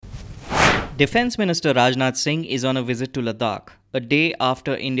Defence Minister Rajnath Singh is on a visit to Ladakh, a day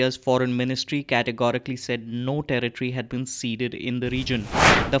after India's foreign ministry categorically said no territory had been ceded in the region.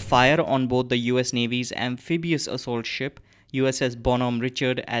 The fire on board the US Navy's amphibious assault ship USS Bonhomme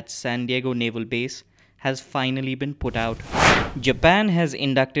Richard at San Diego Naval Base has finally been put out. Japan has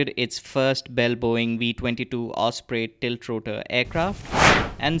inducted its first Bell Boeing V-22 Osprey tiltrotor aircraft,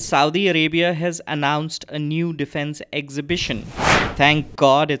 and Saudi Arabia has announced a new defense exhibition. Thank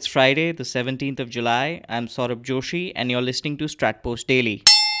God it's Friday, the 17th of July. I'm Saurabh Joshi and you're listening to Stratpost Daily.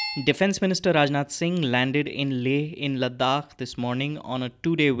 Defense Minister Rajnath Singh landed in Leh in Ladakh this morning on a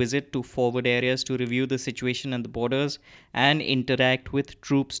 2-day visit to forward areas to review the situation at the borders and interact with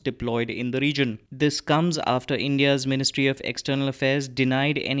troops deployed in the region. This comes after India's Ministry of External Affairs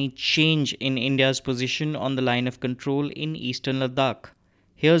denied any change in India's position on the line of control in eastern Ladakh.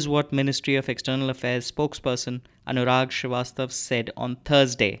 Here's what Ministry of External Affairs spokesperson Anurag Srivastav said on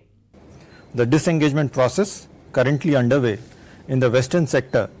Thursday. The disengagement process currently underway in the western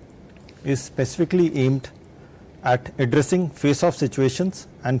sector is specifically aimed at addressing face-off situations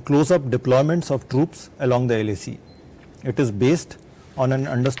and close-up deployments of troops along the LAC. It is based on an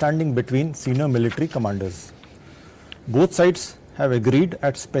understanding between senior military commanders. Both sides have agreed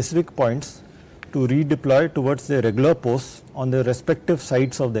at specific points to redeploy towards their regular posts on their respective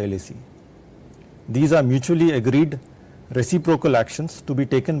sides of the LAC. These are mutually agreed reciprocal actions to be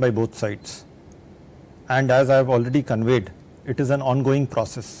taken by both sides. And as I have already conveyed, it is an ongoing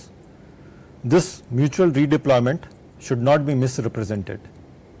process. This mutual redeployment should not be misrepresented.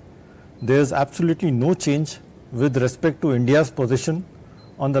 There is absolutely no change with respect to India's position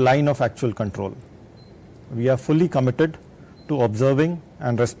on the line of actual control. We are fully committed to observing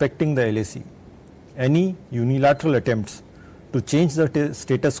and respecting the LAC. Any unilateral attempts to change the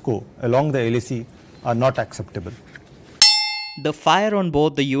status quo along the LAC are not acceptable. The fire on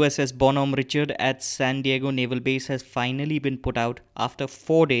board the USS Bonhomme Richard at San Diego Naval Base has finally been put out after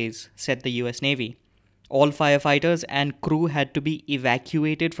 4 days, said the US Navy. All firefighters and crew had to be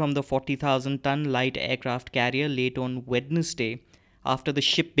evacuated from the 40,000-ton light aircraft carrier late on Wednesday after the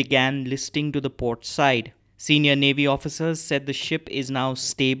ship began listing to the port side. Senior Navy officers said the ship is now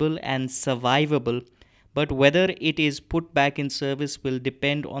stable and survivable, but whether it is put back in service will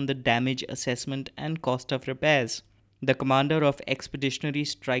depend on the damage assessment and cost of repairs. The commander of Expeditionary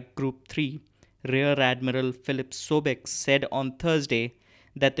Strike Group 3, Rear Admiral Philip Sobek, said on Thursday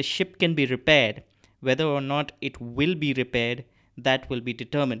that the ship can be repaired. Whether or not it will be repaired, that will be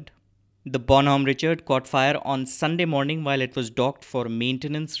determined. The Bonhomme Richard caught fire on Sunday morning while it was docked for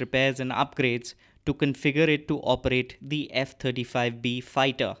maintenance, repairs and upgrades to configure it to operate the F-35B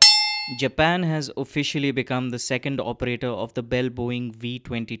fighter. Japan has officially become the second operator of the Bell Boeing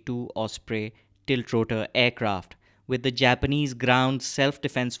V-22 Osprey tiltrotor aircraft, with the Japanese Ground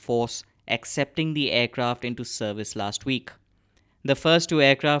Self-Defense Force accepting the aircraft into service last week. The first two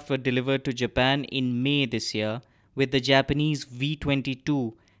aircraft were delivered to Japan in May this year, with the Japanese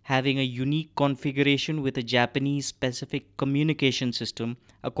V-22 having a unique configuration with a Japanese-specific communication system,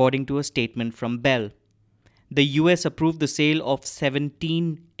 according to a statement from Bell. The US approved the sale of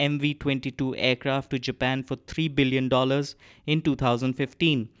 17 MV-22 aircraft to Japan for $3 billion in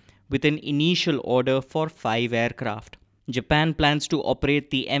 2015, with an initial order for 5 aircraft. Japan plans to operate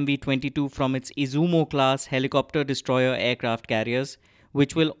the MV-22 from its Izumo-class helicopter-destroyer aircraft carriers,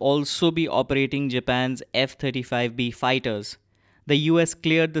 which will also be operating Japan's F-35B fighters. The US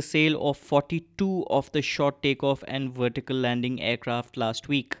cleared the sale of 42 of the short takeoff and vertical landing aircraft last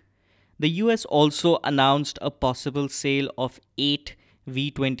week. The US also announced a possible sale of 8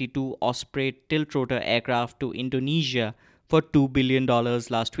 V-22 Osprey tiltrotor aircraft to Indonesia for $2 billion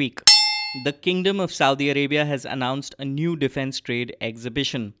last week. The Kingdom of Saudi Arabia has announced a new defense trade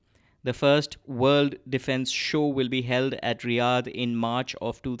exhibition. The first World Defense Show will be held at Riyadh in March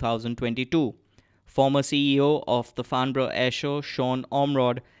of 2022. Former CEO of the Farnborough Airshow, Sean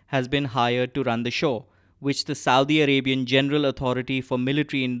Omrod, has been hired to run the show, which the Saudi Arabian General Authority for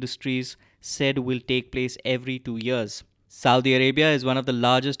Military Industries said will take place every 2 years. Saudi Arabia is one of the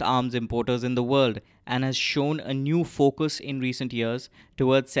largest arms importers in the world and has shown a new focus in recent years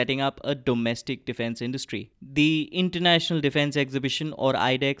towards setting up a domestic defense industry. The International Defense Exhibition, or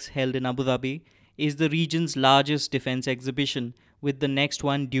IDEX, held in Abu Dhabi, is the region's largest defense exhibition, with the next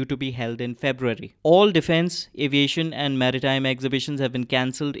one due to be held in February. All defense, aviation and maritime exhibitions have been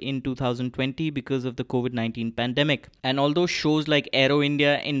cancelled in 2020 because of the COVID-19 pandemic. And although shows like Aero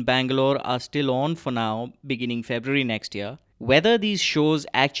India in Bangalore are still on for now, beginning February next year, whether these shows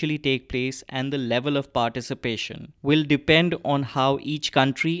actually take place and the level of participation will depend on how each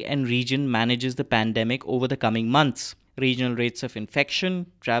country and region manages the pandemic over the coming months. regional rates of infection,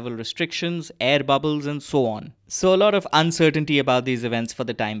 travel restrictions, air bubbles, and so on. So a lot of uncertainty about these events for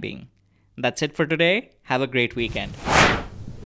the time being. That's it for today. Have a great weekend.